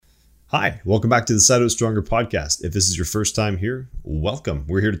Hi, welcome back to the Side Out Stronger podcast. If this is your first time here, welcome.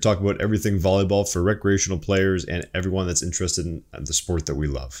 We're here to talk about everything volleyball for recreational players and everyone that's interested in the sport that we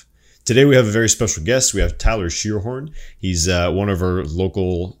love. Today we have a very special guest. We have Tyler Shearhorn. He's one of our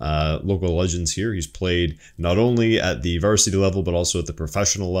local legends here. He's played not only at the varsity level, but also at the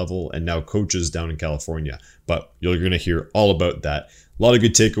professional level and now coaches down in California. But you're going to hear all about that. A lot of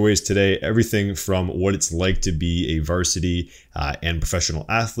good takeaways today, everything from what it's like to be a varsity and professional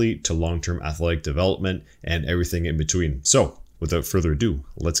athlete to long-term athletic development and everything in between. So without further ado,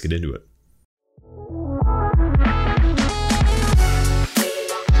 let's get into it.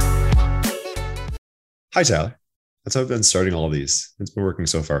 Hi, Tyler. That's how I've been starting all of these. It's been working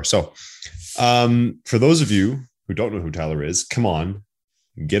so far. So for those of you who don't know who Tyler is, come on,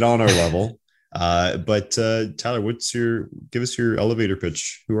 get on our level. But Tyler, give us your elevator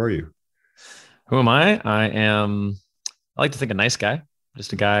pitch. Who are you? Who am I? I like to think a nice guy,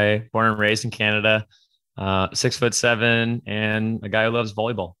 just a guy born and raised in Canada, 6'7", and a guy who loves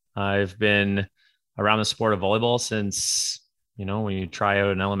volleyball. I've been around the sport of volleyball since, when you try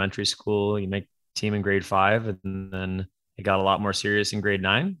out in elementary school, you make team in grade 5, and then it got a lot more serious in grade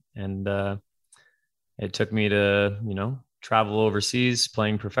 9. And it took me to, travel overseas,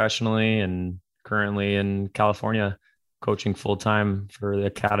 playing professionally, and currently in California, coaching full time for the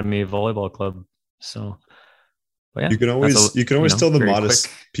Academy Volleyball Club. So, but yeah, you can always tell the modest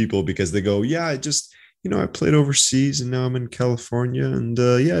people because they go, yeah, I just, I played overseas and now I'm in California and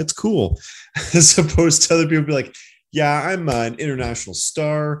yeah, it's cool. As opposed to other people be like, yeah, I'm an international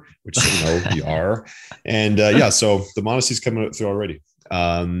star, which you are. And yeah, so the modesty's coming out through already.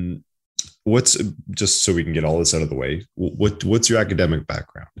 What's, just so we can get all this out of the way, what's your academic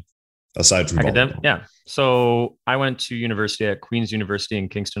background aside from academic? Yeah. So I went to university at Queen's University in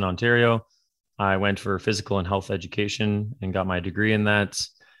Kingston, Ontario. I went for physical and health education and got my degree in that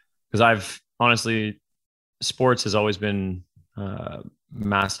because sports has always been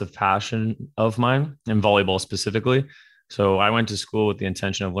massive passion of mine, and volleyball specifically. So I went to school with the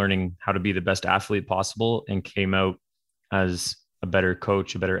intention of learning how to be the best athlete possible and came out as a better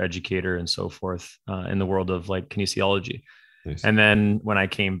coach, a better educator, and so forth in the world of like kinesiology. Nice. And then when I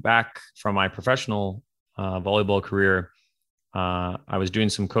came back from my professional volleyball career, I was doing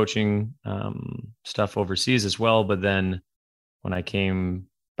some coaching stuff overseas as well. But then when I came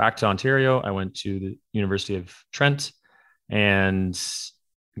back to Ontario, I went to the University of Trent and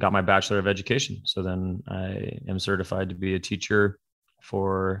got my Bachelor of Education. So then I am certified to be a teacher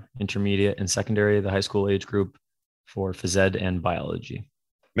for intermediate and secondary, the high school age group, for phys ed and biology.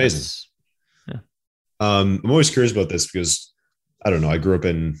 Amazing. Yeah. I'm always curious about this because I don't know. I grew up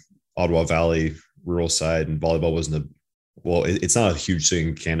in Ottawa Valley, rural side, and volleyball wasn't it's not a huge thing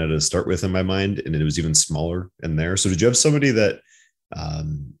in Canada to start with in my mind, and it was even smaller in there. So did you have somebody that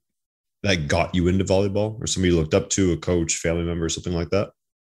got you into volleyball, or somebody you looked up to, a coach, family member, something like that?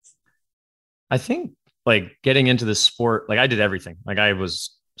 I think like getting into the sport, like I did everything. Like I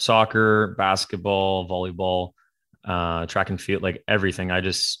was soccer, basketball, volleyball, track and field, like everything. I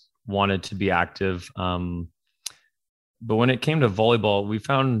just wanted to be active. But when it came to volleyball, we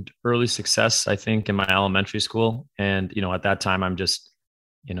found early success, I think, in my elementary school. And, at that time, I'm just,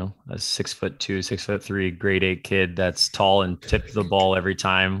 a 6'2", 6'3", grade 8 kid that's tall and tipped the ball every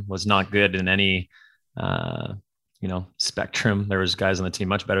time, was not good in any, spectrum. There was guys on the team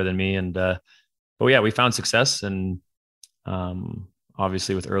much better than me. And, but yeah, we found success. And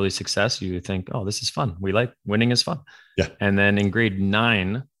obviously with early success, you think, oh, this is fun. We like winning is fun. Yeah. And then in grade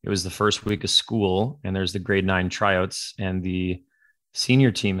 9, it was the first week of school and there's the grade 9 tryouts, and the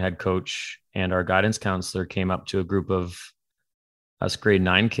senior team head coach and our guidance counselor came up to a group of us grade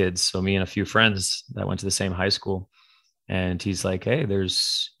 9 kids. So me and a few friends that went to the same high school. And he's like, hey,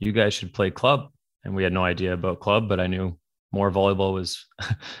 you guys should play club. And we had no idea about club, but I knew more volleyball was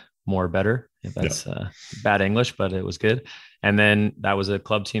more better. If that's bad English, but it was good. And then that was a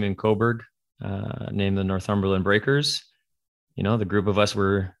club team in Cobourg named the Northumberland Breakers. The group of us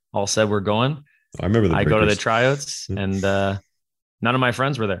were all said we're going. I remember the Breakers. Go to the tryouts and none of my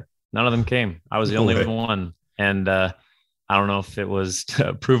friends were there. None of them came. I was the only one. And I don't know if it was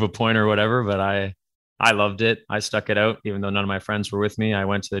to prove a point or whatever, but I loved it. I stuck it out, even though none of my friends were with me. I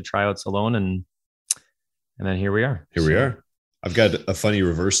went to the tryouts alone, and then here we are. We are. I've got a funny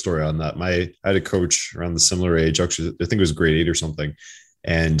reverse story on that. I had a coach around the similar age. Actually, I think it was grade 8 or something.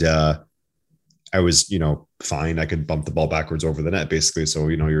 And I was, fine. I could bump the ball backwards over the net, basically. So,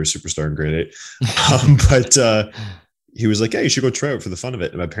 you're a superstar in grade 8. But he was like, hey, you should go try out for the fun of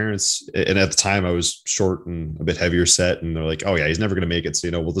it. And my parents, and at the time I was short and a bit heavier set. And they're like, oh yeah, he's never going to make it. So,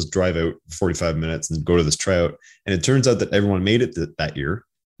 we'll just drive out 45 minutes and go to this tryout. And it turns out that everyone made it that year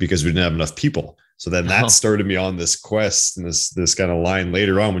because we didn't have enough people. So then that started me on this quest and this kind of line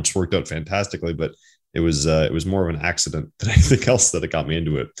later on, which worked out fantastically. But it was more of an accident than anything else that it got me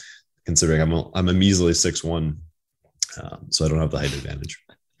into it, considering I'm a measly 6'1", so I don't have the height advantage.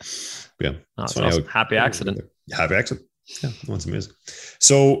 But yeah, it's awesome. Happy accident. Happy accident. Yeah, that's amazing.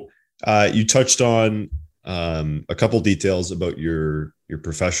 So you touched on a couple details about your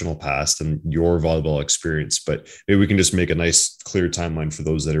professional past and your volleyball experience, but maybe we can just make a nice clear timeline for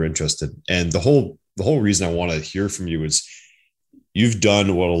those that are interested. And the whole reason I want to hear from you is you've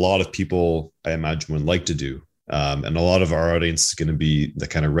done what a lot of people, I imagine, would like to do. And a lot of our audience is going to be the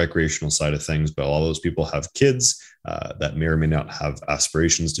kind of recreational side of things, but a lot of those people have kids that may or may not have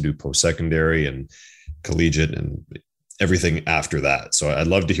aspirations to do post-secondary and collegiate and everything after that. So I'd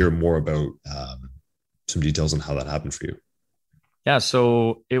love to hear more about some details on how that happened for you. Yeah.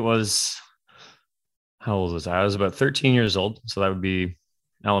 So it was, how old was I? I was about 13 years old. So that would be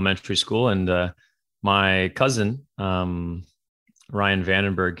elementary school. And my cousin, Ryan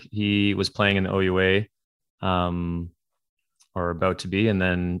Vandenberg, he was playing in the OUA or about to be. And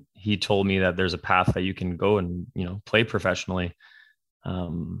then he told me that there's a path that you can go and, play professionally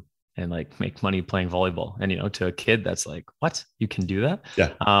and like make money playing volleyball. And, to a kid that's like, what? You can do that?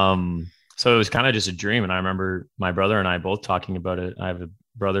 Yeah. So it was kind of just a dream. And I remember my brother and I both talking about it. I have a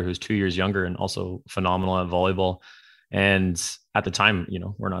brother who's 2 years younger and also phenomenal at volleyball. And at the time,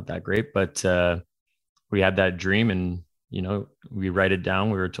 we're not that great, but we had that dream and, we write it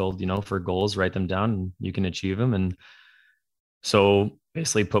down. We were told, for goals, write them down and you can achieve them. And so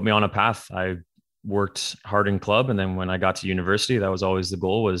basically put me on a path. I worked hard in club. And then when I got to university, that was always the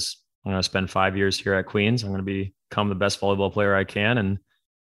goal was I'm going to spend 5 years here at Queens. I'm going to become the best volleyball player I can. And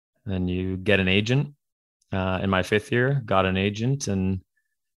then you get an agent in my 5th year, got an agent. And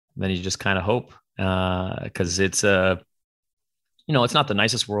then you just kind of hope because it's it's not the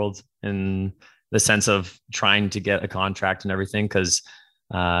nicest world in the sense of trying to get a contract and everything. Cause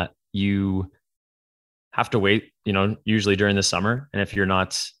you have to wait, usually during the summer. And if you're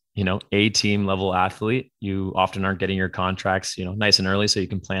not, a team level athlete, you often aren't getting your contracts, nice and early. So you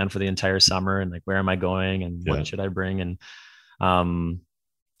can plan for the entire summer and like, where am I going and what should I bring? And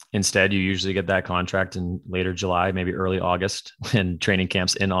instead you usually get that contract in later July, maybe early August when training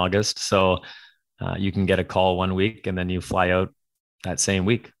camps in August. So you can get a call one week and then you fly out that same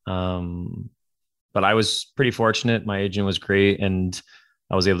week. But I was pretty fortunate. My agent was great. And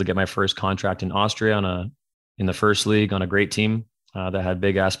I was able to get my first contract in Austria in the first league on a great team that had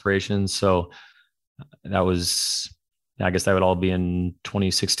big aspirations. So that was, I guess that would all be in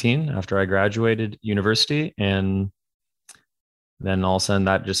 2016 after I graduated university. And then all of a sudden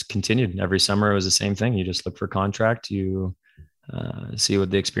that just continued. Every summer it was the same thing. You just look for contract, you see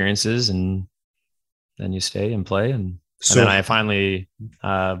what the experience is, and then you stay and play. And then I finally,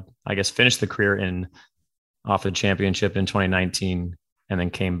 finished the career off the championship in 2019 and then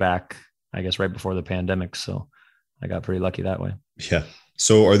came back, right before the pandemic. So I got pretty lucky that way. Yeah.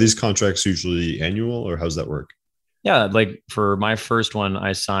 So are these contracts usually annual or how's that work? Yeah. Like for my first one,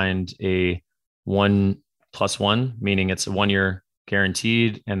 I signed a 1+1, meaning it's a 1 year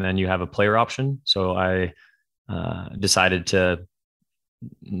guaranteed. And then you have a player option. So I decided to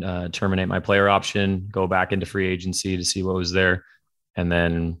terminate my player option, go back into free agency to see what was there. And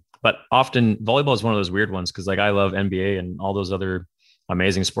then, but often volleyball is one of those weird ones. Cause like I love NBA and all those other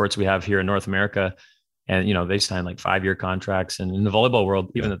amazing sports we have here in North America. And, they sign like 5-year contracts, and in the volleyball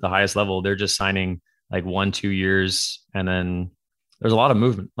world, even at the highest level, they're just signing like 1-2 years. And then there's a lot of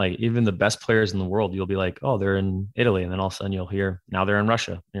movement. Like even the best players in the world, you'll be like, oh, they're in Italy. And then all of a sudden you'll hear now they're in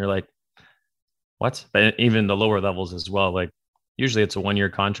Russia. And you're like, what? But even the lower levels as well. Like usually it's a 1-year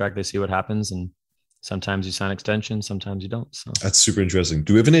contract. They see what happens. And sometimes you sign extensions, sometimes you don't. So that's super interesting.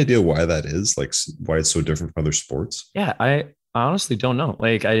 Do we have any idea why that is? Like why it's so different from other sports? Yeah, I honestly don't know.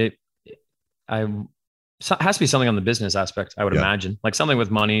 Like it has to be something on the business aspect, I would imagine. Like something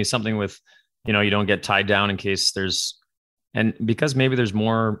with money, something with, you don't get tied down in case and because maybe there's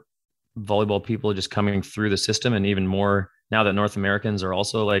more volleyball people just coming through the system, and even more now that North Americans are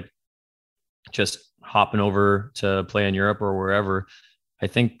also like just hopping over to play in Europe or wherever. I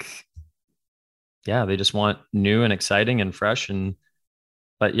think, they just want new and exciting and fresh.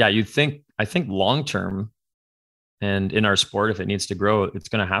 But I think long-term and in our sport, if it needs to grow, it's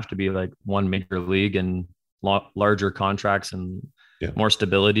going to have to be like one major league and larger contracts and more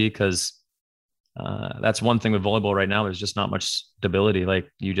stability. Cause that's one thing with volleyball right now. There's just not much stability. Like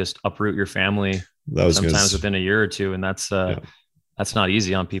you just uproot your family sometimes within a year or two. And that's not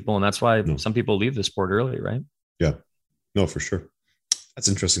easy on people. And that's why some people leave the sport early. Right. Yeah, no, for sure. That's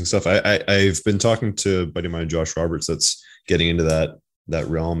interesting stuff. I've been talking to a buddy of mine, Josh Roberts, that's getting into that that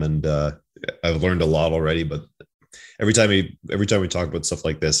realm, and I've learned a lot already. But every time we talk about stuff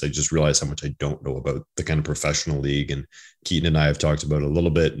like this, I just realize how much I don't know about the kind of professional league. And Keaton and I have talked about it a little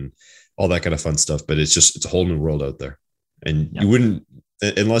bit and all that kind of fun stuff. But it's a whole new world out there, and you wouldn't,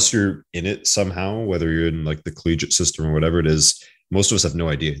 unless you're in it somehow, whether you're in like the collegiate system or whatever it is. Most of us have no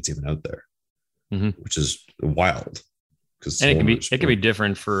idea it's even out there, which is wild. And it can be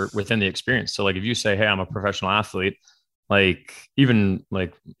different for within the experience. So like if you say, hey, I'm a professional athlete, like even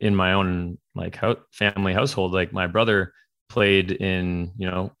like in my own like family household, like my brother played in,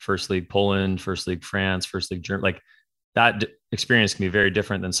 first league Poland, first league France, first league Germany, like that experience can be very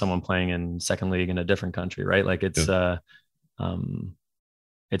different than someone playing in second league in a different country. Right. Like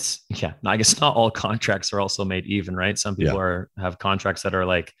I guess not all contracts are also made even, right? Some people have contracts that are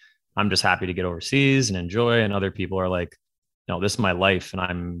like, I'm just happy to get overseas and enjoy. And other people are like, no, this is my life and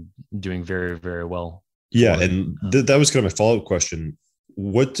I'm doing very, very well. Yeah. And that was kind of my follow-up question.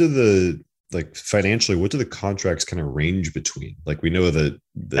 What do financially, what do the contracts kind of range between? Like we know that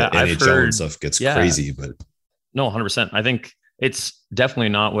the NHL and stuff gets crazy, but. No, 100%. I think it's definitely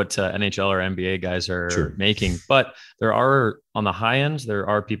not what NHL or NBA guys are making, but there are on the high end, there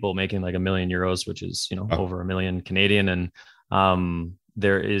are people making like €1 million, which is, over $1 million Canadian. And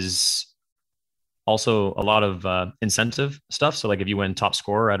there is also a lot of incentive stuff. So like if you win top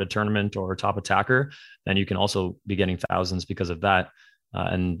scorer at a tournament or top attacker, then you can also be getting thousands because of that.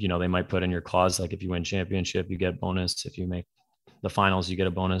 And, they might put in your clause, like if you win championship, you get bonus. If you make the finals, you get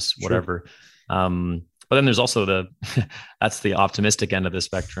a bonus, whatever. But then there's also that's the optimistic end of the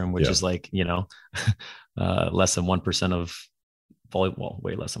spectrum, which is like, less than 1% of volleyball,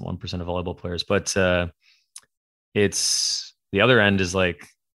 way less than 1% of volleyball players. But it's the other end is like,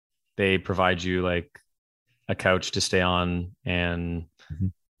 they provide you like a couch to stay on, and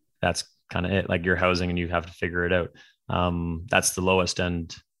that's kind of it, like your housing, and you have to figure it out. That's the lowest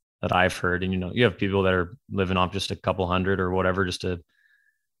end that I've heard. And, you have people that are living off just a couple hundred or whatever, just to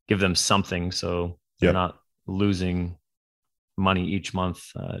give them something. So they're not losing money each month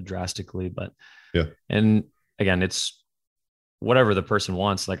drastically, but and again, it's whatever the person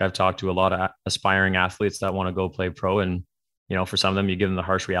wants. Like I've talked to a lot of aspiring athletes that want to go play pro, and for some of them, you give them the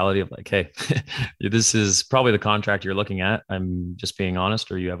harsh reality of like, hey, this is probably the contract you're looking at. I'm just being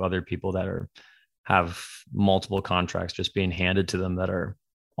honest. Or you have other people that have multiple contracts just being handed to them that are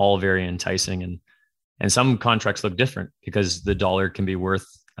all very enticing. And some contracts look different because the dollar can be worth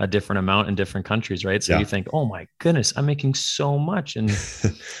a different amount in different countries, right? So you think, oh my goodness, I'm making so much in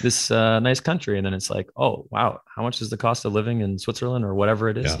this nice country. And then it's like, oh, wow, how much is the cost of living in Switzerland or whatever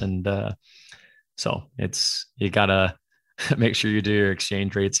it is? And so you got to make sure you do your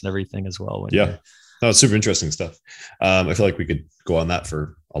exchange rates and everything as well. No, it's super interesting stuff. I feel like we could go on that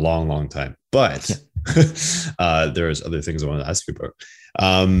for a long, long time, but there's other things I want to ask you about.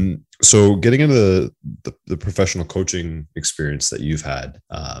 So getting into the professional coaching experience that you've had.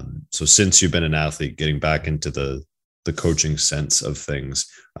 So since you've been an athlete, getting back into the coaching sense of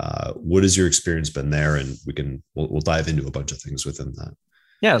things, what has your experience been there? And we'll dive into a bunch of things within that.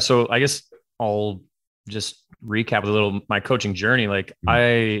 Yeah. So I guess I'll just recap a little my coaching journey. Like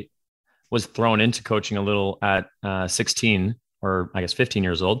I was thrown into coaching a little at 16 or I guess 15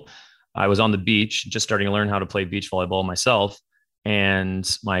 years old. I was on the beach just starting to learn how to play beach volleyball myself. And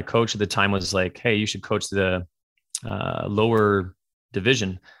my coach at the time was like, hey, you should coach the lower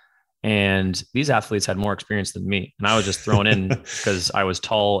division. And these athletes had more experience than me. And I was just thrown in because I was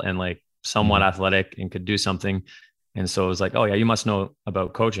tall and like somewhat athletic and could do something. And so it was like, oh yeah, you must know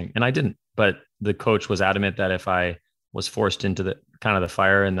about coaching. And I didn't, but the coach was adamant that if I was forced into the kind of the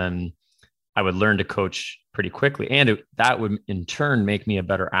fire, and then I would learn to coach pretty quickly. And that would in turn make me a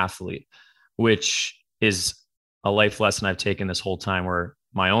better athlete, which is a life lesson I've taken this whole time, where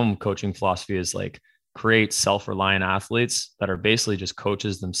my own coaching philosophy is like create self-reliant athletes that are basically just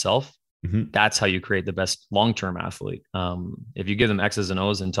coaches themselves. That's how you create the best long-term athlete. If you give them X's and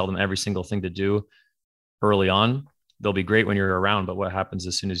O's and tell them every single thing to do early on, they'll be great when you're around. But what happens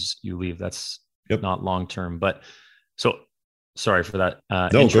as soon as you leave, that's not long-term. But so sorry for that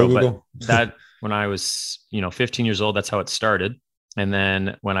intro, go. That when I was, 15 years old, that's how it started. And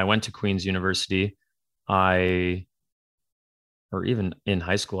then when I went to Queen's University, or even in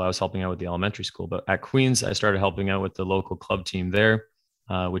high school, I was helping out with the elementary school, but at Queen's, I started helping out with the local club team there,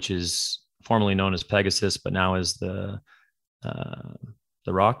 which is formerly known as Pegasus, but now is the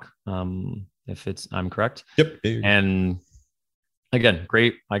Rock. If I'm correct. Yep. And again,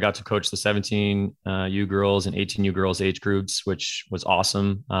 great. I got to coach the 17 U girls and 18 U girls age groups, which was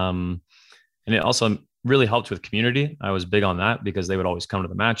awesome. And it also really helped with community. I was big on that because they would always come to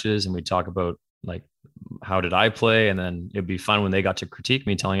the matches and we'd talk about like, how did I play? And then it'd be fun when they got to critique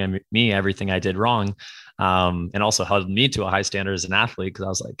me, telling me everything I did wrong. And also held me to a high standard as an athlete. Cause I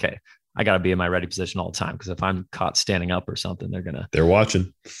was like, okay, I got to be in my ready position all the time. Cause if I'm caught standing up or something, they're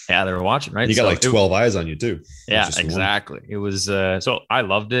watching. Yeah, they're watching, right? You got like 12 eyes on you too. Yeah, exactly. It was, so I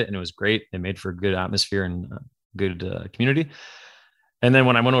loved it and it was great. It made for a good atmosphere and good community. And then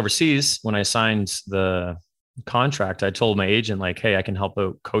when I went overseas, when I signed the contract, I told my agent, like, hey, I can help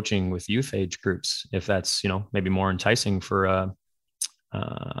out coaching with youth age groups if that's, maybe more enticing for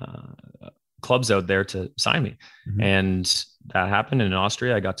clubs out there to sign me. Mm-hmm. And that happened in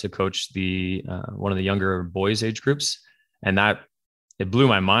Austria. I got to coach the one of the younger boys age groups, and it blew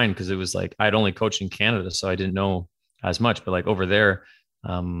my mind because it was like I'd only coached in Canada, so I didn't know as much. But like over there,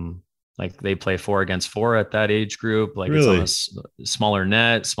 like they play 4 against 4 at that age group. Like really? It's on a smaller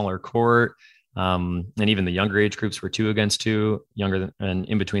net, smaller court. And even the younger age groups were 2 against 2, and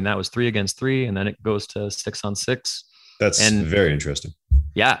in between that was 3 against 3, and then it goes to 6 on 6. That's very interesting.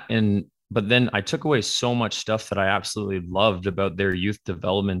 Yeah, but then I took away so much stuff that I absolutely loved about their youth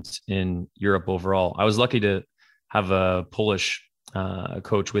development in Europe overall. I was lucky to have a Polish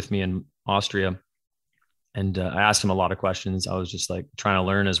coach with me in Austria, and I asked him a lot of questions. I was just like trying to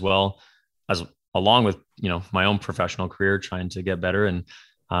learn as well, as along with my own professional career, trying to get better, and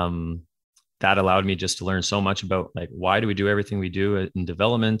that allowed me just to learn so much about like, why do we do everything we do in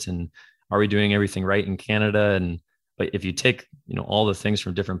development, and are we doing everything right in Canada? But if you take, all the things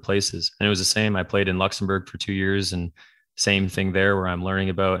from different places, and it was the same, I played in Luxembourg for 2 years, and same thing there where I'm learning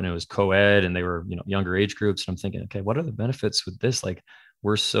about, and it was co-ed and they were, younger age groups. And I'm thinking, okay, what are the benefits with this? Like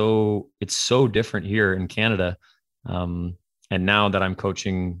it's so different here in Canada. And now that I'm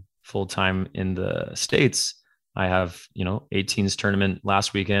coaching full-time in the States, I have, 18s tournament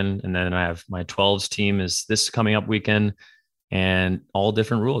last weekend. And then I have my 12s team is this coming up weekend, and all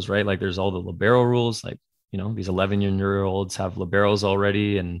different rules, right? Like there's all the libero rules, like, these 11-year-olds have liberos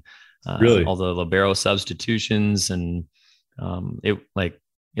already, and really? All the libero substitutions. And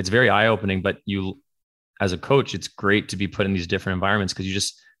it's very eye-opening, but as a coach, it's great to be put in these different environments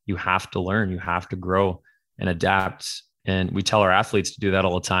because you have to learn, you have to grow and adapt. And we tell our athletes to do that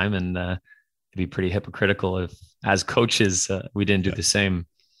all the time. And it'd be pretty hypocritical if as coaches, we didn't do the same.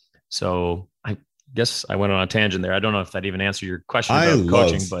 So I guess I went on a tangent there. I don't know if that even answered your question about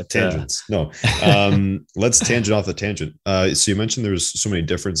coaching, but tangents. No, let's tangent off the tangent. So you mentioned there's so many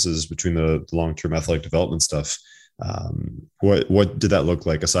differences between the long-term athletic development stuff. What did that look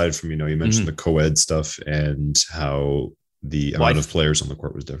like aside from, you mentioned the co-ed stuff and how the amount of players on the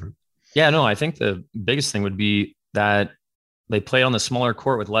court was different? Yeah, no, I think the biggest thing would be that they play on the smaller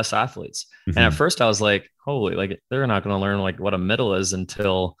court with less athletes. Mm-hmm. And at first I was like, holy, like they're not going to learn like what a middle is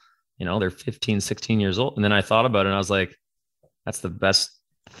until, they're 15, 16 years old. And then I thought about it and I was like, that's the best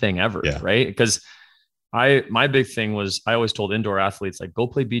thing ever. Yeah. Right. Because my big thing was, I always told indoor athletes, like, go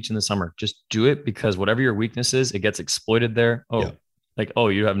play beach in the summer, just do it, because whatever your weakness is, it gets exploited there.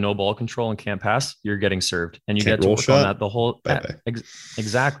 You have no ball control and can't pass, you're getting served, and you get to work on that the whole,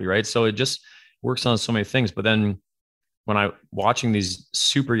 exactly. Right. So it just works on so many things. But then when I watching these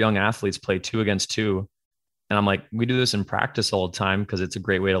super young athletes play 2 against 2, and I'm like, we do this in practice all the time because it's a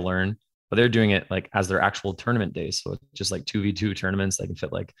great way to learn, but they're doing it like as their actual tournament days. So it's just like 2v2 tournaments. They can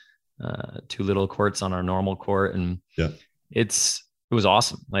fit like 2 little courts on our normal court. And it was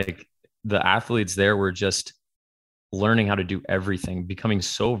awesome. Like the athletes there were just learning how to do everything, becoming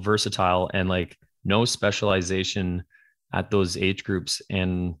so versatile, and like no specialization at those age groups.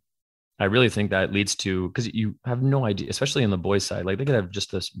 And I really think that leads to, because you have no idea, especially in the boys side, like they could have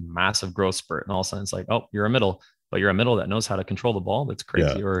just this massive growth spurt, and all of a sudden it's like, oh, you're a middle, but you're a middle that knows how to control the ball. That's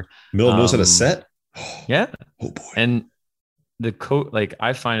crazy. Yeah. Or middle knows how to set. Yeah. Oh boy. And the coach, like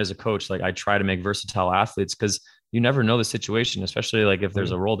I find as a coach, like I try to make versatile athletes, because you never know the situation, especially like if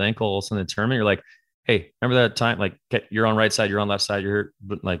there's a rolled ankle in the tournament, you're like, hey, remember that time? Like you're on right side, you're on left side, you're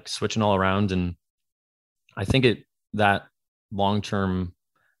like switching all around. And I think that long-term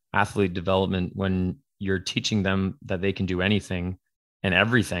athlete development, when you're teaching them that they can do anything and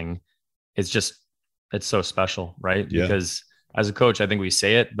everything, it's so special, right? Yeah. Because as a coach, I think we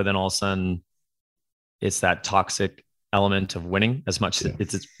say it, but then all of a sudden it's that toxic element of winning. As much as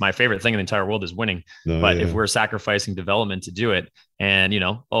it's my favorite thing in the entire world is winning. If we're sacrificing development to do it, and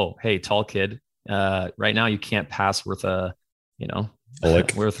oh, hey, tall kid, right now you can't pass worth a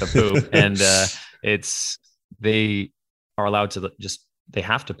worth a poop. And they are allowed to they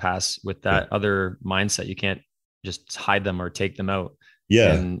have to pass with that other mindset. You can't just hide them or take them out.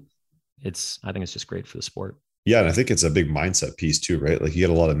 Yeah. And I think it's just great for the sport. Yeah. And I think it's a big mindset piece too, right? Like you get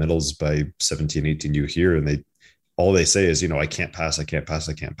a lot of middles by 17, 18 you hear, and all they say is, I can't pass. I can't pass.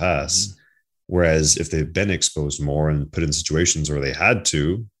 I can't pass. Mm-hmm. Whereas if they've been exposed more and put in situations where they had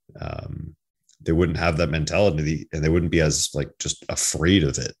to, they wouldn't have that mentality, and they wouldn't be as like just afraid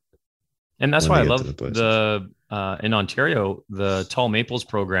of it. And that's why I love the in Ontario, the Tall Maples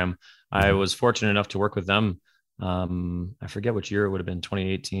program. I was fortunate enough to work with them. I forget which year it would have been,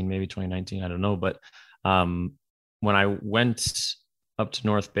 2018, maybe 2019. I don't know. But when I went up to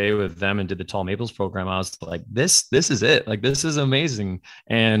North Bay with them and did the Tall Maples program, I was like, this is it. Like, this is amazing.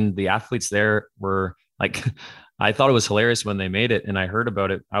 And the athletes there were like, I thought it was hilarious when they made it, and I heard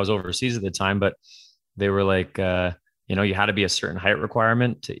about it. I was overseas at the time, but they were like, you had to be a certain height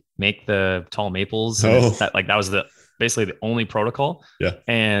requirement to make the Tall Maples. That was basically the only protocol. Yeah.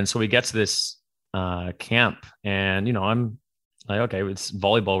 And so we get to this camp, and I'm like, okay, it's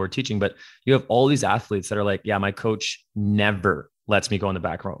volleyball we're teaching, but you have all these athletes that are like, yeah, my coach never lets me go in the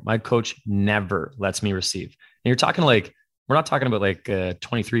back row. My coach never lets me receive. And you're talking like, we're not talking about like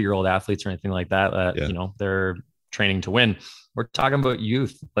 23-year-old athletes or anything like that. They're training to win. We're talking about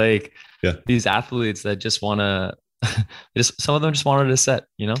youth, like these athletes that just want to, some of them just wanted to set,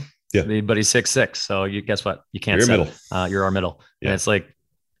 Yeah. But he's 6'6". So guess what? You can't set. You're our middle. Yeah. And it's like,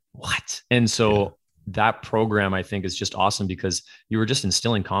 what? And so that program, I think, is just awesome, because you were just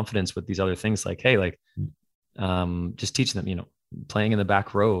instilling confidence with these other things. Like, hey, like, just teaching them, playing in the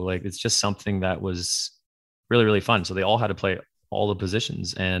back row. Like, it's just something that was really, really fun. So they all had to play all the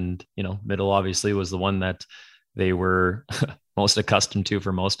positions, and, middle obviously was the one that they were most accustomed to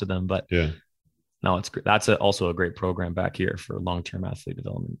for most of them. But no, it's great. That's also a great program back here for long-term athlete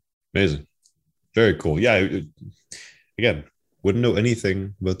development. Amazing. Very cool. Yeah. Again, wouldn't know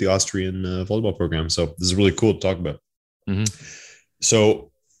anything about the Austrian volleyball program. So this is really cool to talk about. Mm-hmm.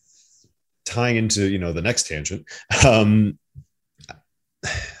 So tying into, the next tangent, I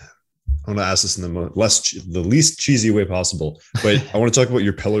want to ask this in the least cheesy way possible, but I want to talk about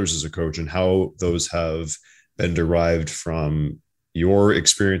your pillars as a coach and how those have been derived from your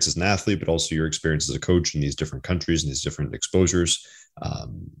experience as an athlete, but also your experience as a coach in these different countries and these different exposures.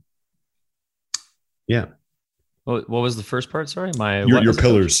 What was the first part? Sorry, your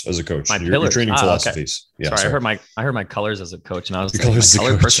pillars as a coach. Your training philosophies. Okay. Yeah, sorry. I heard my colors as a coach, and I was like,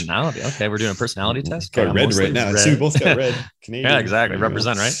 color personality. Okay, we're doing a personality test. Got red right now. See, we both got red. Canadian. Yeah, exactly.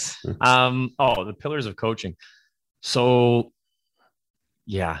 Represent, right? The pillars of coaching. So,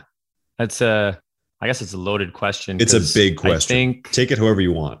 yeah, that's I guess it's a loaded question. It's a big question. Take it however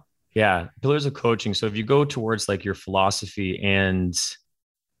you want. Yeah, pillars of coaching. So if you go towards like your philosophy, and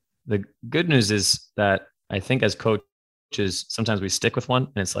the good news is that I think as coaches, sometimes we stick with one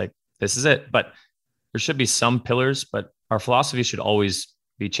and it's like, this is it. But there should be some pillars, but our philosophy should always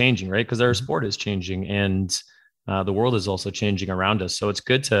be changing, right? Because our sport is changing, and the world is also changing around us. So it's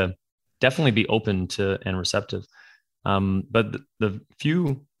good to definitely be open to and receptive. But the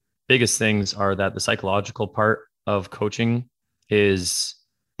few biggest things are that the psychological part of coaching is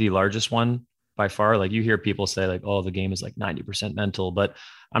the largest one by far. Like, you hear people say like, oh, the game is like 90% mental, but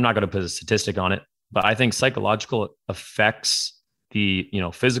I'm not going to put a statistic on it. But I think psychological affects the,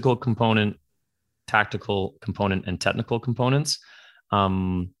 physical component, tactical component, and technical components.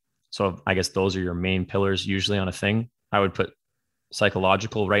 So I guess those are your main pillars usually on a thing. I would put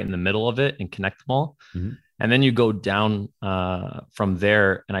psychological right in the middle of it and connect them all. Mm-hmm. And then you go down from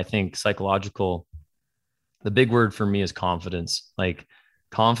there. And I think psychological, the big word for me is confidence. Like,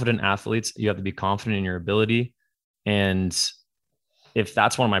 confident athletes, you have to be confident in your ability. And if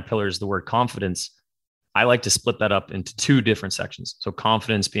that's one of my pillars, the word confidence, I like to split that up into two different sections. So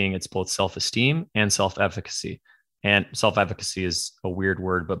confidence being, it's both self-esteem and self-efficacy. And self-efficacy is a weird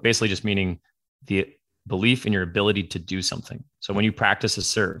word, but basically just meaning the belief in your ability to do something. So when you practice a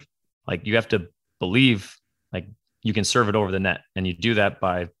serve, like, you have to believe like you can serve it over the net, and you do that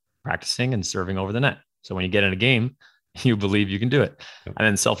by practicing and serving over the net. So when you get in a game, you believe you can do it. Yep. And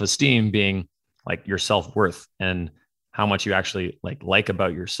then self-esteem being like your self-worth and how much you actually like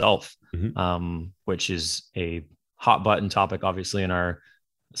about yourself, mm-hmm. Which is a hot button topic, obviously, in our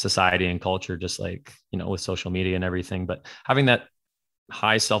society and culture, just like, with social media and everything. But having that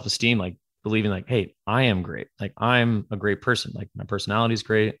high self-esteem, like believing like, hey, I am great. Like, I'm a great person. Like, my personality is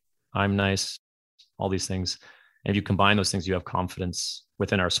great. I'm nice, all these things. And if you combine those things, you have confidence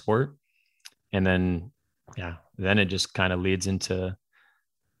within our sport. And then, then it just kind of leads into,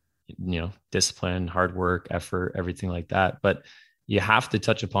 discipline, hard work, effort, everything like that. But you have to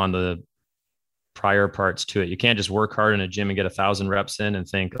touch upon the prior parts to it. You can't just work hard in a gym and get 1,000 reps in and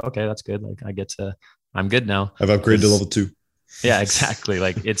think, okay, that's good. Like, I'm good now. I've upgraded to level 2. Yeah, exactly.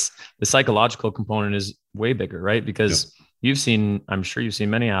 Like, it's the psychological component is way bigger, right? Because I'm sure you've seen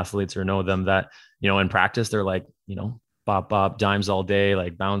many athletes or know them that, in practice, they're like, bop, bop, dimes all day,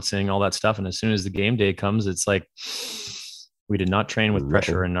 like bouncing, all that stuff. And as soon as the game day comes, it's like, we did not train with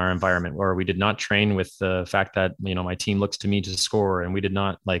pressure in our environment, or we did not train with the fact that, my team looks to me to score, and we did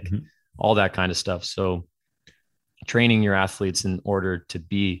not all that kind of stuff. So training your athletes in order to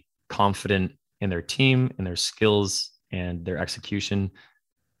be confident in their team and their skills and their execution.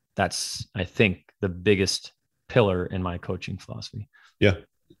 That's, I think, the biggest pillar in my coaching philosophy. Yeah.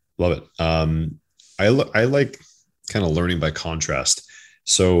 Love it. I like kind of learning by contrast.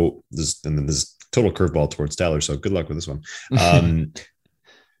 So this total curveball towards Tyler. So good luck with this one.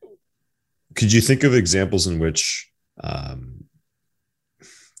 Could you think of examples in which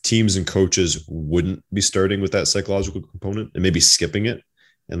teams and coaches wouldn't be starting with that psychological component and maybe skipping it?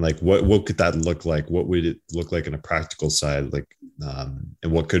 And like, what could that look like? What would it look like in a practical side? Like,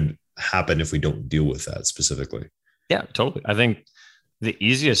 and what could happen if we don't deal with that specifically? Yeah, totally. I think the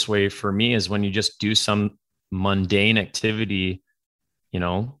easiest way for me is when you just do some mundane activity,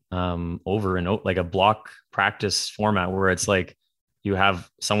 over and over, like a block practice format where it's like you have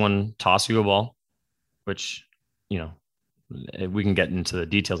someone toss you a ball, which, we can get into the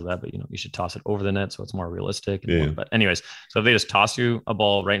details of that, but you should toss it over the net so it's more realistic. But anyways, so if they just toss you a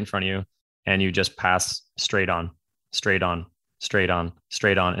ball right in front of you and you just pass straight on, straight on, straight on,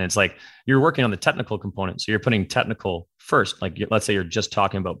 straight on, and it's like you're working on the technical component. So you're putting technical first. Like let's say you're just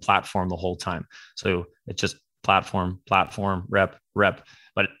talking about platform the whole time. So it's just platform, rep.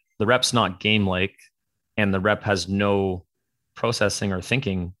 But the rep's not game like, and the rep has no processing or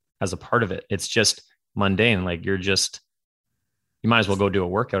thinking as a part of it. It's just mundane. Like you might as well go do a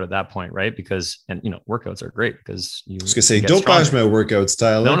workout at that point, right? Because, workouts are great because I was gonna say, don't bash my workouts,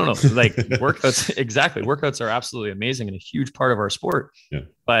 Tyler. No. Like workouts, exactly. Workouts are absolutely amazing and a huge part of our sport. Yeah.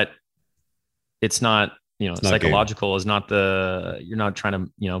 But it's not, it's psychological is not you're not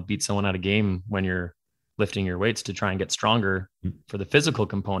trying to, beat someone at a game when you're lifting your weights to try and get stronger for the physical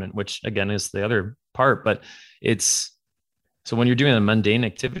component, which again is the other part. But so when you're doing a mundane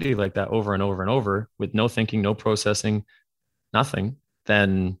activity like that over and over and over with no thinking, no processing, nothing,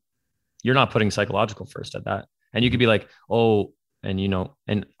 then you're not putting psychological first at that. And you could be like, oh, and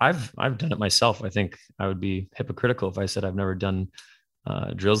and I've done it myself. I think I would be hypocritical if I said I've never done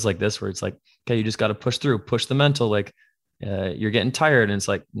drills like this, where it's like, okay, you just got to push through, push the mental, like you're getting tired. And it's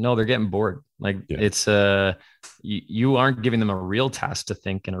like, no, they're getting bored. Like it's you aren't giving them a real task to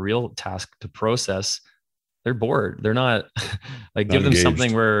think and a real task to process. They're bored. They're not like, give them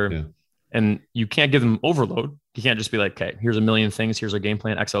something where, and you can't give them overload. You can't just be like, okay, here's a million things. Here's our game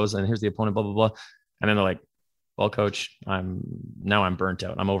plan, XOs, and here's the opponent, blah, blah, blah. And then they're like, well, coach, I'm burnt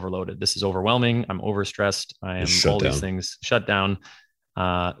out. I'm overloaded. This is overwhelming. I'm overstressed. I am all these things shut down.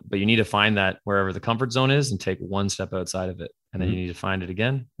 But you need to find that wherever the comfort zone is and take one step outside of it. And then you need to find it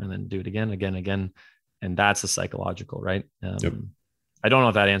again and then do it again. And that's the psychological, right? I don't know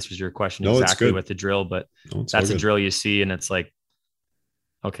if that answers your question exactly with the drill, but that's a drill you see. And it's like,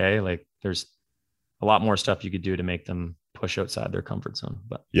 okay, like there's a lot more stuff you could do to make them push outside their comfort zone.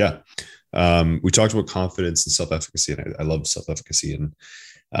 But we talked about confidence and self-efficacy, and I love self-efficacy.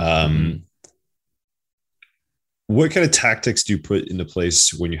 And what kind of tactics do you put into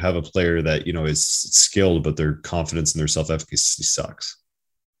place when you have a player that, is skilled, but their confidence and their self-efficacy sucks?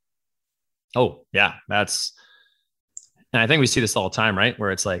 Oh yeah. And I think we see this all the time, right?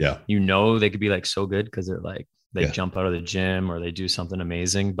 Where it's like, they could be like so good because they're like, they jump out of the gym or they do something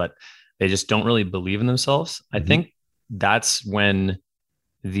amazing, but they just don't really believe in themselves. I think that's when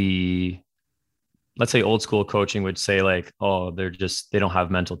let's say old school coaching would say like, oh, they don't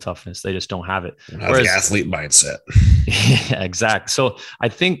have mental toughness. They just don't have it. Whereas, the athlete mindset. Yeah, exactly. So I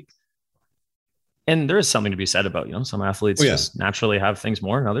think, and there is something to be said about, some athletes just naturally have things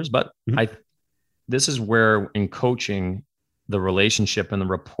more than others, but this is where in coaching, the relationship and the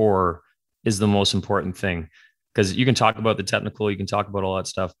rapport is the most important thing. Because you can talk about the technical, you can talk about all that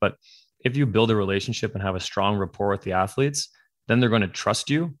stuff, but if you build a relationship and have a strong rapport with the athletes, then they're going to trust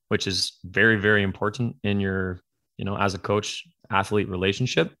you, which is very, very important in your, as a coach athlete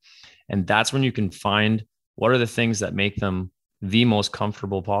relationship. And that's when you can find what are the things that make them the most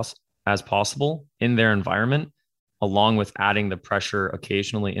comfortable as possible in their environment, along with adding the pressure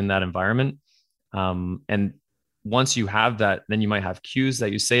occasionally in that environment. And once you have that, then you might have cues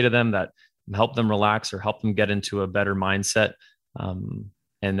that you say to them that help them relax or help them get into a better mindset, and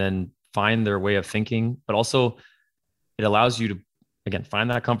then find their way of thinking. But also it allows you to, again, find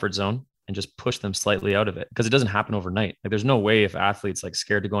that comfort zone and just push them slightly out of it, because it doesn't happen overnight. Like there's no way if athletes like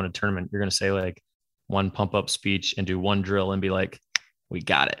scared to go in a tournament, you're going to say like one pump up speech and do one drill and be like, we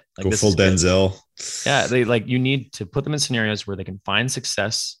got it. Like, go full Denzel. Yeah. You need to put them in scenarios where they can find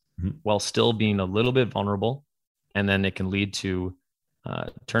success while still being a little bit vulnerable and then it can lead to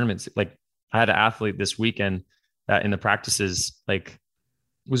tournaments. Like I had an athlete this weekend that in the practices like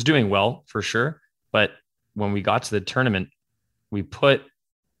was doing well for sure, but when we got to the tournament, we put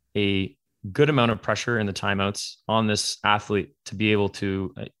a good amount of pressure in the timeouts on this athlete to be able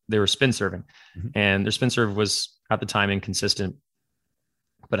to, they were spin serving, and their spin serve was at the time inconsistent.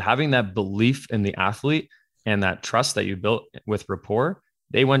 But having that belief in the athlete and that trust that you built with rapport,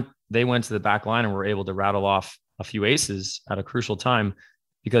 they went to the back line and were able to rattle off a few aces at a crucial time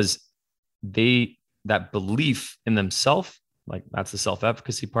because that belief in themselves, like that's the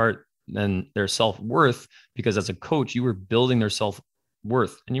self-efficacy part, and their self-worth, because as a coach, you were building their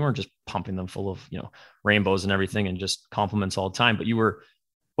self-worth and you weren't just pumping them full of, rainbows and everything and just compliments all the time, but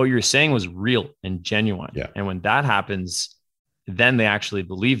what you were saying was real and genuine. Yeah. And when that happens, then they actually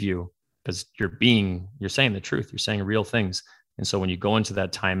believe you because you're saying the truth. You're saying real things. And so when you go into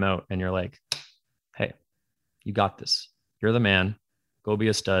that timeout and you're like, hey, you got this. You're the man. Go be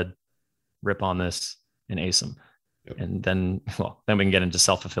a stud, rip on this and ace them. Yep. And then we can get into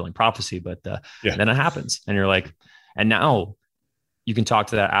self-fulfilling prophecy, but then it happens. And you're like, and now you can talk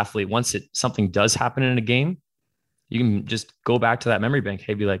to that athlete. Once something does happen in a game, you can just go back to that memory bank.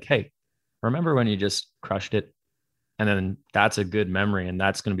 Hey, be like, hey, remember when you just crushed it? And then that's a good memory. And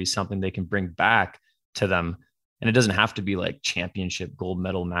that's going to be something they can bring back to them. And it doesn't have to be like championship gold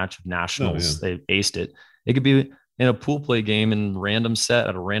medal match of nationals. They aced it. It could be in a pool play game in random set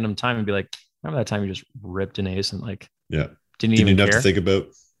at a random time and be like, remember that time you just ripped an ace and didn't even care? Have to think about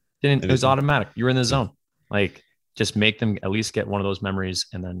it was automatic. You were in the zone. Like just make them at least get one of those memories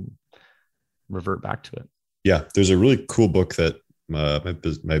and then revert back to it. Yeah. There's a really cool book that my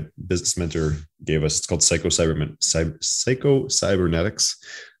business mentor gave us. It's called Psycho-Cybernetics.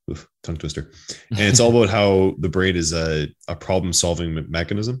 Oof, tongue twister. And it's all about how the brain is a problem solving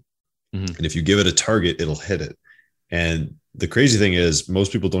mechanism. Mm-hmm. And if you give it a target, it'll hit it. And the crazy thing is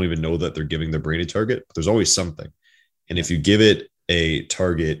most people don't even know that they're giving their brain a target, but there's always something. And if you give it a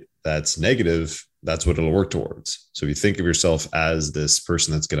target that's negative, that's what it'll work towards. So if you think of yourself as this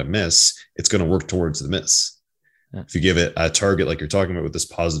person that's going to miss, it's going to work towards the miss. Yeah. If you give it a target, like you're talking about with this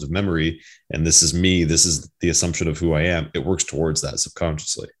positive memory, and this is me, this is the assumption of who I am, it works towards that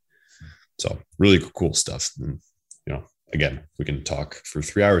subconsciously. So really cool stuff. And, again, we can talk for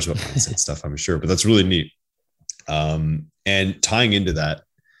 3 hours about mindset stuff, I'm sure, but that's really neat. And tying into that,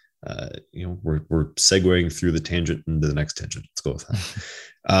 we're segueing through the tangent into the next tangent. Let's go with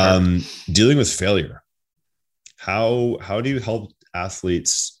that. Dealing with failure. How do you help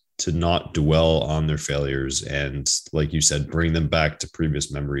athletes to not dwell on their failures and, like you said, bring them back to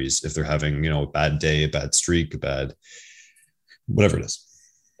previous memories if they're having, a bad day, a bad streak, whatever it is?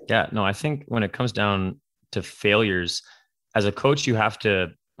 Yeah, no, I think when it comes down to failures, as a coach, you have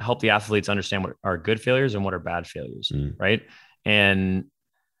to help the athletes understand what are good failures and what are bad failures, right? And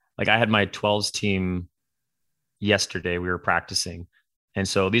like I had my 12s team yesterday, we were practicing. And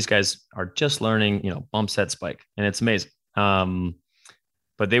so these guys are just learning, bump set spike, and it's amazing.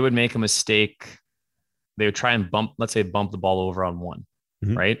 But they would make a mistake. They would try and bump the ball over on one,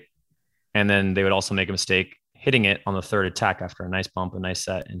 right? And then they would also make a mistake hitting it on the third attack after a nice bump, a nice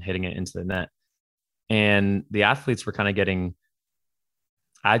set, and hitting it into the net. And the athletes were kind of getting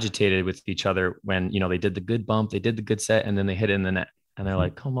agitated with each other when, they did the good bump, they did the good set, and then they hit it in the net. And they're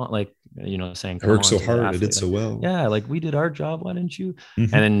like, come on, saying, I worked so hard, I did so well. Yeah, we did our job, why didn't you? And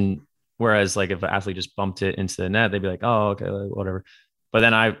then, whereas if an athlete just bumped it into the net, they'd be like, oh, okay, whatever. But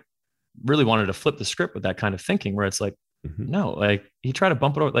then I really wanted to flip the script with that kind of thinking where it's like, no, he tried to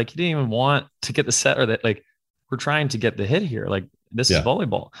bump it over. He didn't even want to get the set, or that, we're trying to get the hit here. This is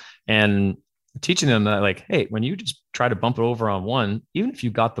volleyball. And teaching them that, hey, when you just try to bump it over on one, even if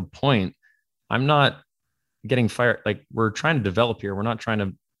you got the point, I'm not getting fired. We're trying to develop here. We're not trying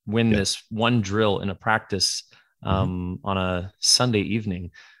to win this one drill in a practice on a Sunday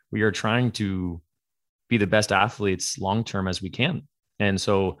evening. We are trying to be the best athletes long-term as we can. And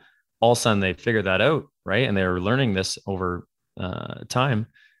so all of a sudden they figured that out, right? And they're learning this over time.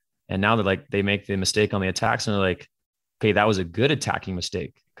 And now they're they make the mistake on the attacks and they're like, okay, that was a good attacking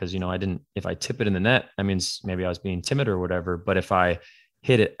mistake. Cause if I tip it in the net, that means maybe I was being timid or whatever. But if I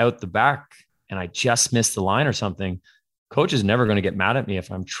hit it out the back and I just missed the line or something, coach is never going to get mad at me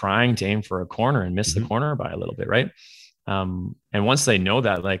if I'm trying to aim for a corner and miss the corner by a little bit. Right. And once they know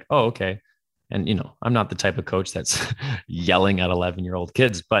that, oh, okay. And, I'm not the type of coach that's yelling at 11-year-old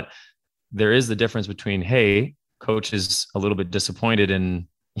kids, but there is the difference between, hey, coach is a little bit disappointed in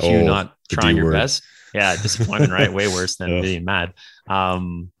you not trying your best. Yeah. Disappointment, right? Way worse than being mad.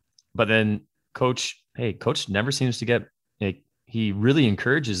 But then coach never seems to get, he really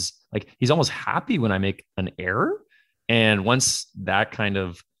encourages, he's almost happy when I make an error And once that kind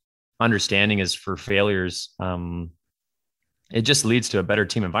of understanding is for failures, it just leads to a better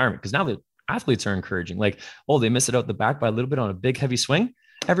team environment, because now the athletes are encouraging. Like, oh, they miss it out the back by a little bit on a big, heavy swing.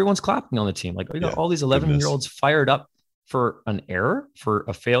 Everyone's clapping on the team. Like, you got all these 11-year-olds fired up for an error, for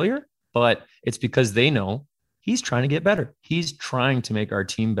a failure, but it's because they know he's trying to get better. He's trying to make our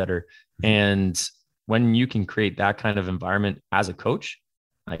team better. And when you can create that kind of environment as a coach,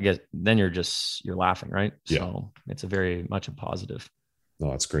 I guess then you're laughing, right? Yeah. So it's a very much a positive. Oh,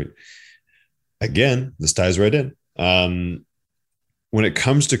 that's great. Again, this ties right in. When it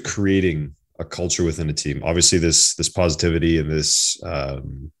comes to creating a culture within a team, obviously this positivity and this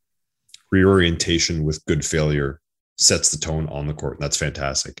reorientation with good failure sets the tone on the court. That's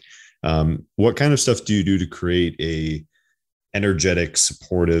fantastic. What kind of stuff do you do to create a energetic,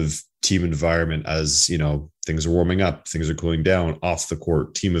 supportive team environment as, you know, things are warming up, things are cooling down, off the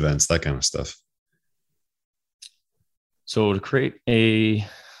court, team events, that kind of stuff? So to create a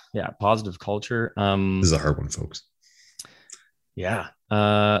positive culture. This is a hard one, folks. Yeah.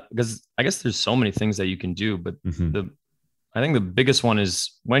 Because I guess there's so many things that you can do, but I think the biggest one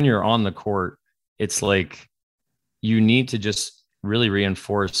is when you're on the court, it's like you need to just really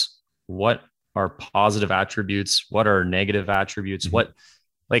reinforce what are positive attributes, what are negative attributes, what,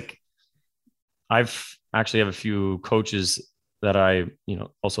 like, I've actually have a few coaches that I, you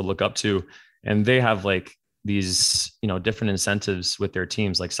know, also look up to, and they have like these, you know, different incentives with their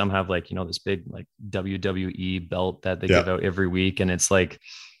teams. Like some have like, you know, this big like WWE belt that they give out every week. And it's like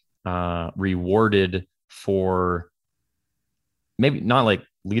rewarded for maybe not like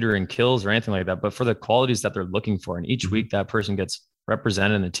leader in kills or anything like that, but for the qualities that they're looking for. And each week that person gets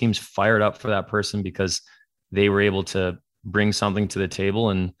represented and the team's fired up for that person because they were able to bring something to the table.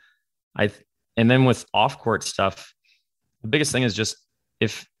 And then with off court stuff, the biggest thing is just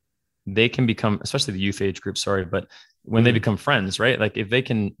if they can become, especially the youth age group, but when they become friends, right? Like if they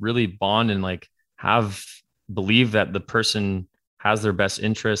can really bond and like believe that the person has their best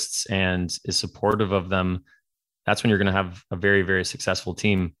interests and is supportive of them, that's when you're going to have a very, very successful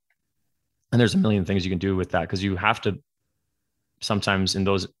team. And there's a million things you can do with that, because you have to sometimes in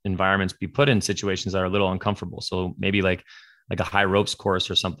those environments be put in situations that are a little uncomfortable. So maybe like a high ropes course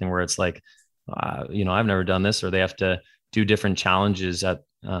or something where it's like, you know, I've never done this, or they have to do different challenges at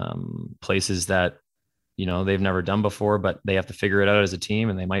places that, you know, they've never done before, but they have to figure it out as a team,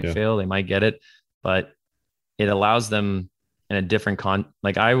 and they might fail, they might get it, but it allows them in a different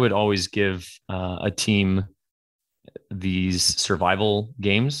like I would always give a team these survival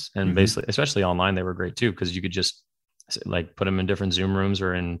games, and basically, especially online, they were great too, because you could just like put them in different Zoom rooms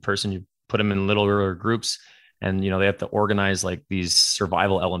or in person, you put them in little groups, and, you know, they have to organize like these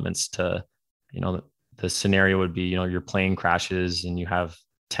survival elements to, you know, the scenario would be, you know, your plane crashes and you have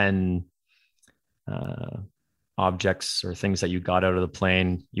 10 objects or things that you got out of the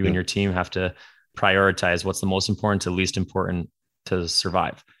plane. You and your team have to prioritize what's the most important to least important to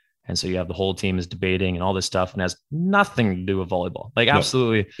survive. And so you have the whole team is debating and all this stuff, and has nothing to do with volleyball, like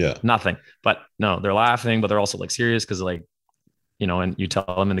absolutely nothing. But no, they're laughing, but they're also like serious, because like, you know, and you tell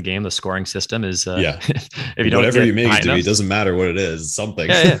them in the game, the scoring system is if you don't, whatever you make it to be, it doesn't matter what it is, something.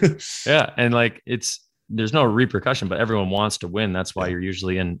 And like there's no repercussion, but everyone wants to win. That's why you're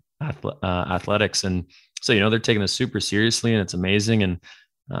usually in athletics. And so, you know, they're taking this super seriously, and it's amazing. And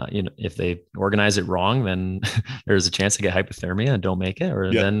you know, if they organize it wrong, then there's a chance to get hypothermia and don't make it.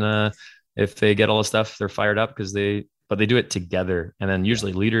 Or then if they get all the stuff, they're fired up because they do it together. And then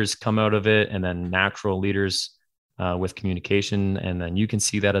usually leaders come out of it, and then natural leaders with communication. And then you can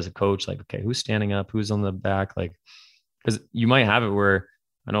see that as a coach, like, okay, who's standing up, who's on the back, like, because you might have it where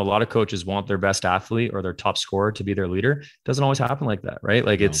I know a lot of coaches want their best athlete or their top scorer to be their leader. It doesn't always happen like that, right?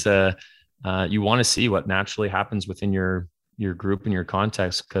 Like it's you want to see what naturally happens within your group and your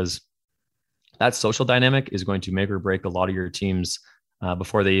context, because that social dynamic is going to make or break a lot of your teams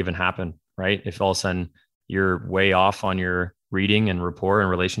before they even happen, right? If all of a sudden you're way off on your reading and rapport and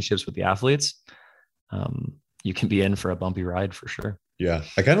relationships with the athletes, you can be in for a bumpy ride for sure. Yeah.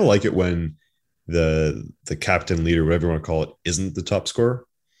 I kind of like it when the captain, leader, whatever you want to call it, isn't the top scorer.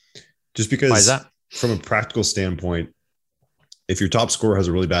 Just because why is that? From a practical standpoint, if your top scorer has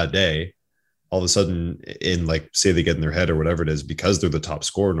a really bad day, all of a sudden, in like, say they get in their head or whatever it is, because they're the top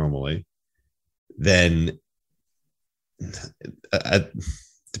scorer normally, then it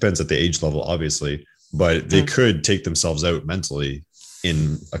depends at the age level, obviously, but they could take themselves out mentally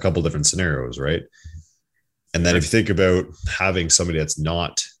in a couple different scenarios, right? And then if you think about having somebody that's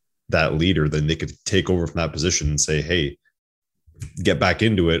not that leader, then they could take over from that position and say, hey, get back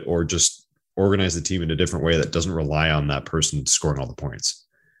into it, or just organize the team in a different way that doesn't rely on that person scoring all the points.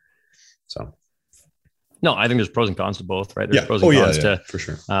 So No, I think there's pros and cons to both, right? There's Yeah. pros Oh and yeah, cons yeah, to, for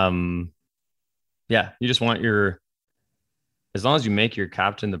sure. yeah, you just want as long as you make your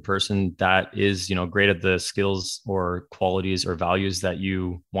captain the person that is, great at the skills or qualities or values that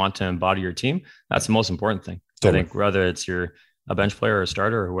you want to embody your team, that's the most important thing. Totally. I think whether it's a bench player or a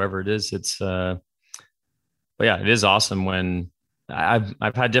starter or whoever it is, but yeah, it is awesome when I've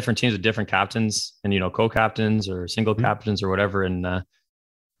had different teams with different captains and, co-captains or single captains or whatever. And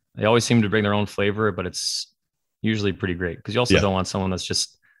they always seem to bring their own flavor, but it's usually pretty great because you also don't want someone that's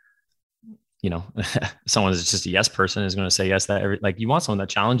just, someone that's just a yes person is going to say yes like you want someone that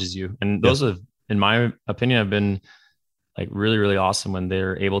challenges you. And those have, in my opinion, have been like really, really awesome when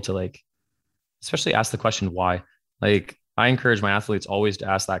they're able to like, especially ask the question why. Like I encourage my athletes always to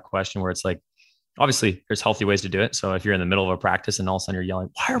ask that question where it's like, obviously there's healthy ways to do it. So if you're in the middle of a practice and all of a sudden you're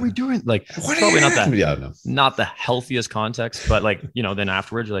yelling, why are we doing like, probably not that, not the healthiest context, but like, then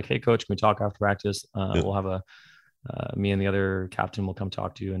afterwards you're like, hey coach, can we talk after practice? We'll have me and the other captain will come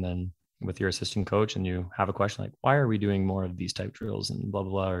talk to you. And then with your assistant coach and you have a question like, why are we doing more of these type drills and blah,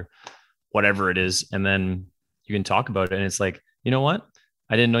 blah, blah, or whatever it is. And then you can talk about it. And it's like, you know what?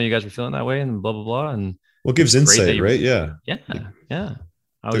 I didn't know you guys were feeling that way and blah, blah, blah. And what gives insight, right? Yeah. Yeah. Like, yeah.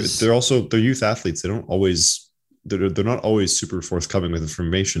 They're youth athletes. They don't always, they're not always super forthcoming with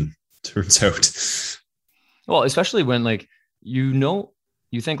information, turns out. Well, especially when like, you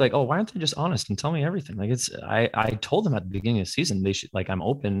think like, oh, why aren't they just honest and tell me everything? Like I told them at the beginning of the season, they should like, I'm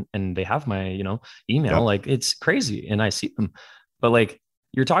open and they have my, email, like it's crazy. And I see them, but like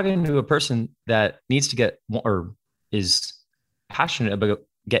you're talking to a person that needs to get or is passionate about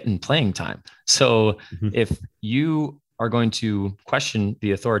getting playing time. So if you are going to question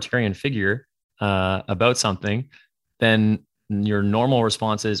the authoritarian figure about something, then your normal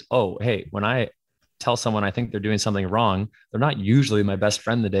response is, oh, hey, when I tell someone I think they're doing something wrong, they're not usually my best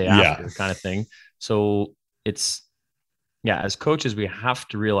friend the day after kind of thing. So it's, as coaches, we have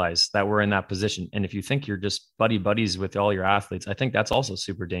to realize that we're in that position. And if you think you're just buddies with all your athletes, I think that's also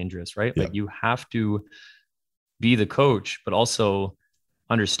super dangerous, right? Like you have to be the coach, but also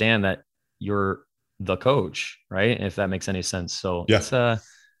understand that you're the coach, right? If that makes any sense. So it's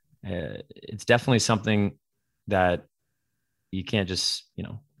definitely something that you can't just,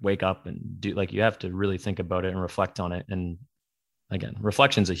 wake up and do. Like you have to really think about it and reflect on it. And again,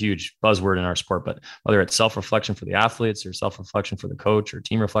 reflection is a huge buzzword in our sport, but whether it's self-reflection for the athletes or self-reflection for the coach or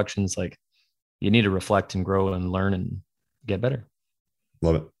team reflections, like you need to reflect and grow and learn and get better.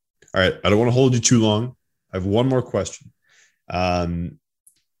 Love it. All right. I don't want to hold you too long. I have one more question. Let's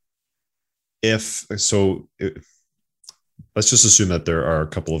just assume that there are a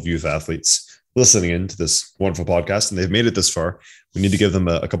couple of youth athletes listening into this wonderful podcast and they've made it this far. We need to give them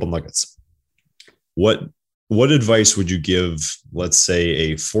a couple nuggets. What advice would you give, let's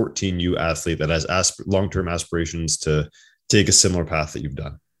say, a 14U athlete that has long-term aspirations to take a similar path that you've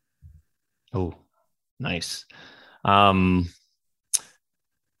done? Oh, nice. I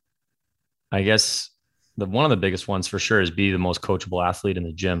guess one of the biggest ones for sure is be the most coachable athlete in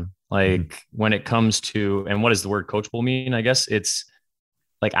the gym. Like when it comes to, and what does the word coachable mean? I guess it's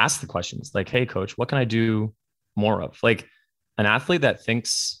like, ask the questions like, hey coach, what can I do more of? Like an athlete that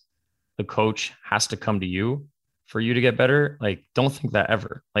thinks the coach has to come to you for you to get better. Like, don't think that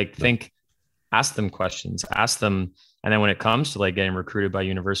ever. Like ask them questions, ask them. And then when it comes to like getting recruited by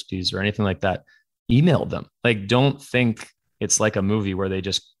universities or anything like that, email them. Like, don't think it's like a movie where they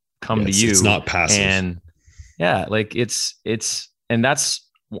just come to you. It's not passive. And like and that's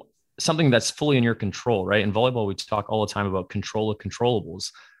something that's fully in your control, right? In volleyball, we talk all the time about control of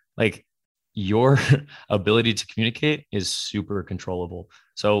controllables. Like your ability to communicate is super controllable.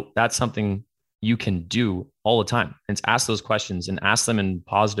 So that's something you can do all the time. And it's ask those questions and ask them in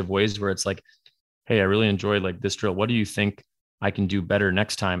positive ways where it's like, hey, I really enjoyed like this drill. What do you think I can do better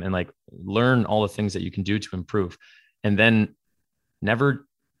next time? And like learn all the things that you can do to improve. And then never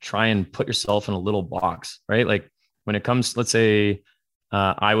try and put yourself in a little box, right? Like when it comes, let's say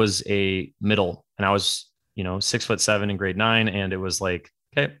I was a middle and I was, 6'7" in grade 9. And it was like,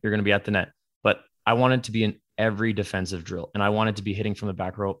 okay, you're going to be at the net, but I wanted to be in every defensive drill and I wanted to be hitting from the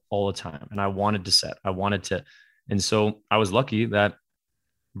back row all the time. And I wanted to set, and so I was lucky that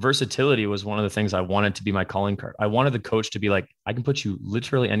versatility was one of the things I wanted to be my calling card. I wanted the coach to be like, I can put you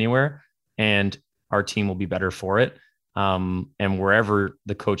literally anywhere and our team will be better for it. And wherever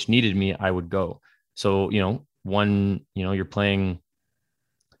the coach needed me, I would go. So, you're playing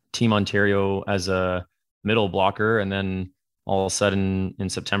Team Ontario as a middle blocker. And then all of a sudden in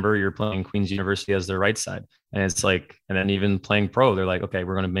September, you're playing Queen's University as their right side. And it's like, and then even playing pro, they're like, okay,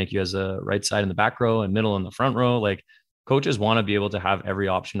 we're going to make you as a right side in the back row and middle in the front row. Like coaches want to be able to have every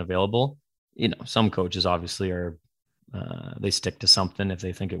option available. some coaches obviously are, they stick to something if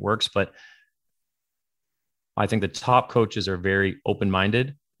they think it works, but I think the top coaches are very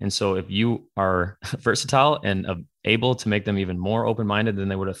open-minded. And so if you are versatile and able to make them even more open-minded than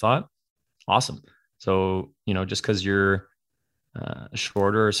they would have thought, awesome. So, just because you're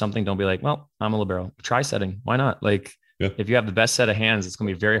shorter or something, don't be like, well, I'm a libero. Try setting. Why not? Like, if you have the best set of hands, it's going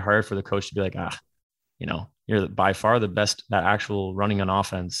to be very hard for the coach to be like, you're by far the best at actual running on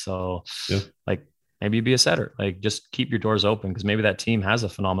offense. So like maybe be a setter, like just keep your doors open, because maybe that team has a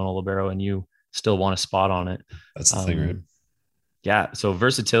phenomenal libero and you still want a spot on it. That's the thing, right? Yeah. So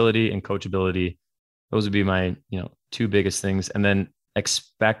versatility and coachability, those would be my, two biggest things. And then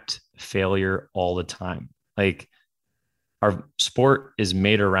expect failure all the time. Like our sport is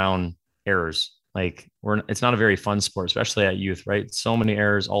made around errors. Like it's not a very fun sport, especially at youth, right? So many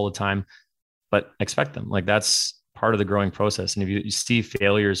errors all the time, but expect them. Like that's part of the growing process. And if you see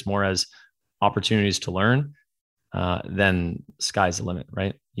failures more as opportunities to learn, then sky's the limit,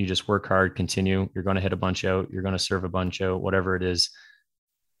 right? You just work hard, continue. You're going to hit a bunch out. You're going to serve a bunch out, whatever it is,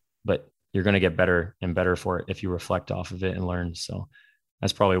 but you're going to get better and better for it if you reflect off of it and learn. So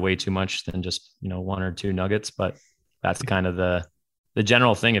that's probably way too much than just, one or two nuggets, but that's kind of the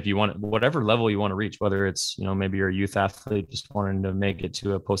general thing. If you want whatever level you want to reach, whether it's, maybe you're a youth athlete just wanting to make it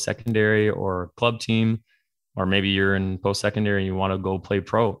to a post-secondary or club team, or maybe you're in post-secondary and you want to go play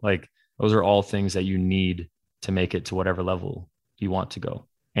pro, like those are all things that you need to make it to whatever level you want to go.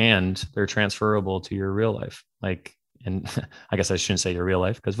 And they're transferable to your real life. Like, and I guess I shouldn't say your real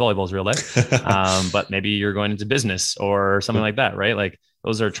life because volleyball is real life, but maybe you're going into business or something like that, right? Like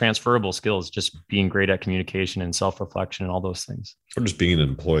those are transferable skills, just being great at communication and self-reflection and all those things. Or just being an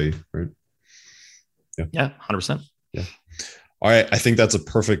employee, right? Yeah, 100%. Yeah. All right. I think that's a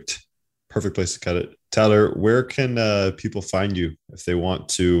perfect place to cut it. Tyler, where can people find you if they want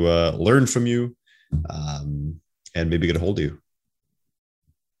to learn from you and maybe get a hold of you?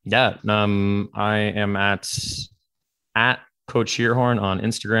 Yeah. I am at Coach Shearhorn on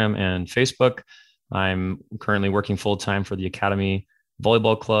Instagram and Facebook. I'm currently working full-time for the Academy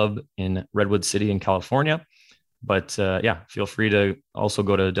Volleyball Club in Redwood City in California. But feel free to also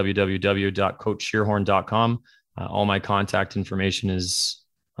go to www.coachshearhorn.com. All my contact information is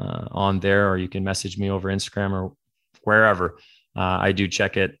on there, or you can message me over Instagram or wherever. I do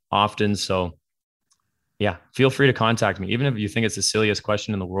check it often. So yeah, feel free to contact me. Even if you think it's the silliest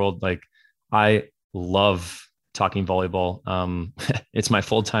question in the world, like I love talking volleyball. It's my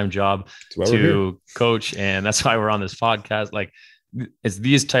full-time job to coach. And that's why we're on this podcast. Like it's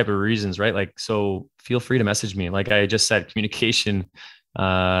these type of reasons, right? Like, so feel free to message me. Like I just said, communication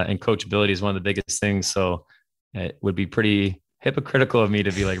and coachability is one of the biggest things. So it would be pretty hypocritical of me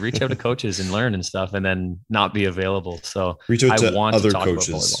to be like, reach out to coaches and learn and stuff, and then not be available. So reach out to other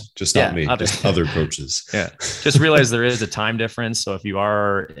coaches, just not me, just other coaches. Yeah. Just realize there is a time difference. So if you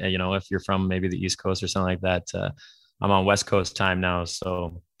are, if you're from maybe the East Coast or something like that, I'm on West Coast time now.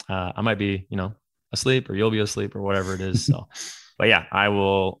 So I might be, asleep, or you'll be asleep, or whatever it is. So, but yeah, I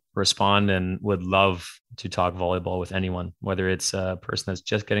will respond and would love to talk volleyball with anyone, whether it's a person that's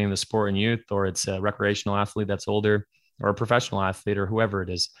just getting into the sport in youth, or it's a recreational athlete that's older, or a professional athlete, or whoever it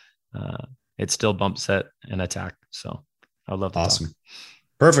is. It's still bump, set, and attack. So I would love to Awesome. talk.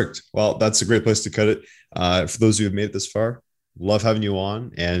 Perfect. Well, that's a great place to cut it. For those who have made it this far, love having you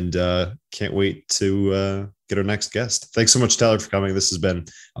on, and can't wait to get our next guest. Thanks so much, Tyler, for coming. This has been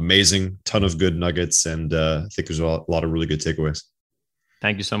amazing. Ton of good nuggets, and I think there's a lot of really good takeaways.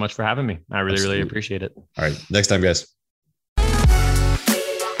 Thank you so much for having me. I really, really appreciate it. All right. Next time, guys.